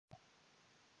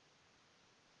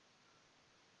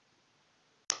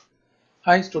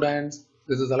Hi students,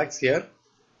 this is Alex here.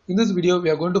 In this video,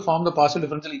 we are going to form the partial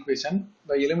differential equation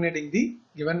by eliminating the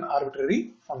given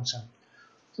arbitrary function.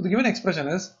 So the given expression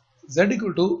is z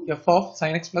equal to f of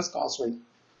sin x plus cos y.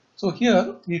 So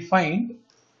here we find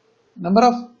number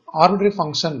of arbitrary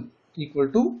function equal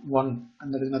to 1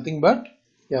 and that is nothing but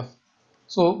f.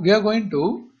 So we are going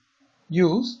to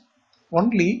use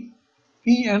only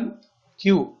p and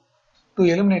q to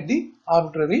eliminate the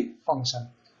arbitrary function.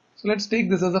 So let's take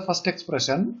this as the first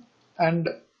expression and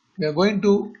we are going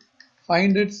to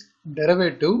find its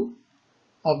derivative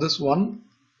of this one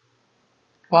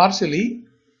partially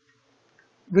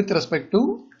with respect to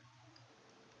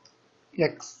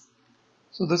x.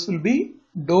 So this will be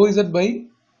dou z by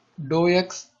dou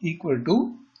x equal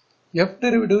to f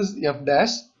derivative is f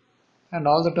dash and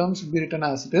all the terms should be written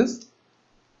as it is.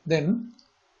 Then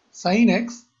sin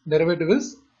x derivative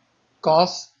is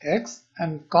cos x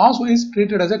and cos y is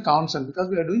treated as a constant because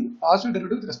we are doing positive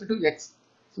derivative with respect to x.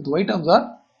 So the y terms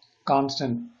are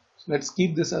constant. So let's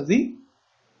keep this as the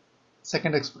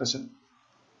second expression.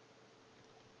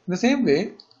 In the same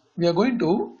way, we are going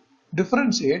to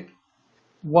differentiate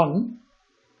 1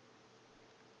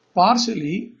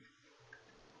 partially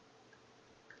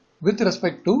with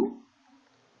respect to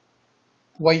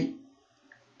y.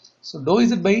 So dou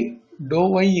z by dou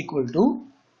y equal to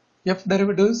f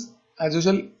derivatives as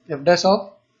usual f dash of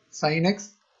sin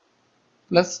x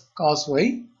plus cos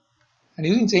y, and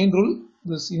using chain rule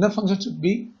this inner function should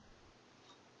be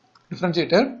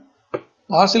differentiated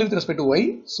partially with respect to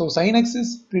y. So sin x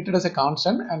is treated as a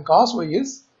constant and cos y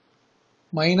is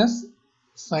minus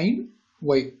sin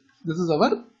y. This is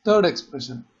our third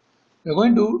expression. We are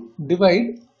going to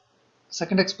divide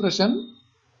second expression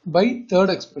by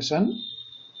third expression.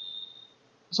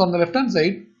 So on the left hand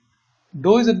side,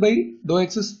 dou z by dou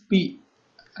x is p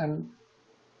and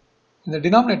in the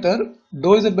denominator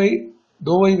dou z by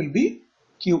dou y will be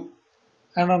q,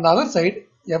 and on the other side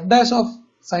f dash of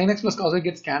sin x plus cos y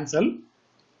gets cancelled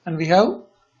and we have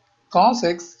cos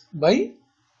x by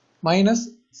minus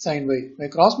sin y. By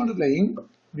cross multiplying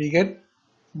we get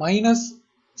minus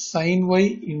sin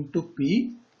y into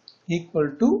p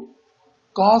equal to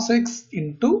cos x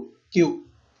into q.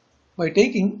 By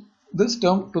taking this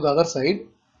term to the other side,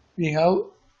 we have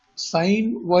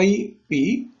sin y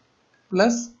p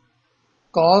plus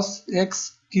cos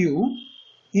x q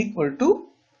equal to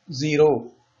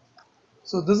 0.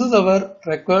 So this is our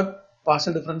required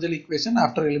partial differential equation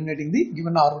after eliminating the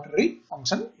given arbitrary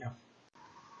function f.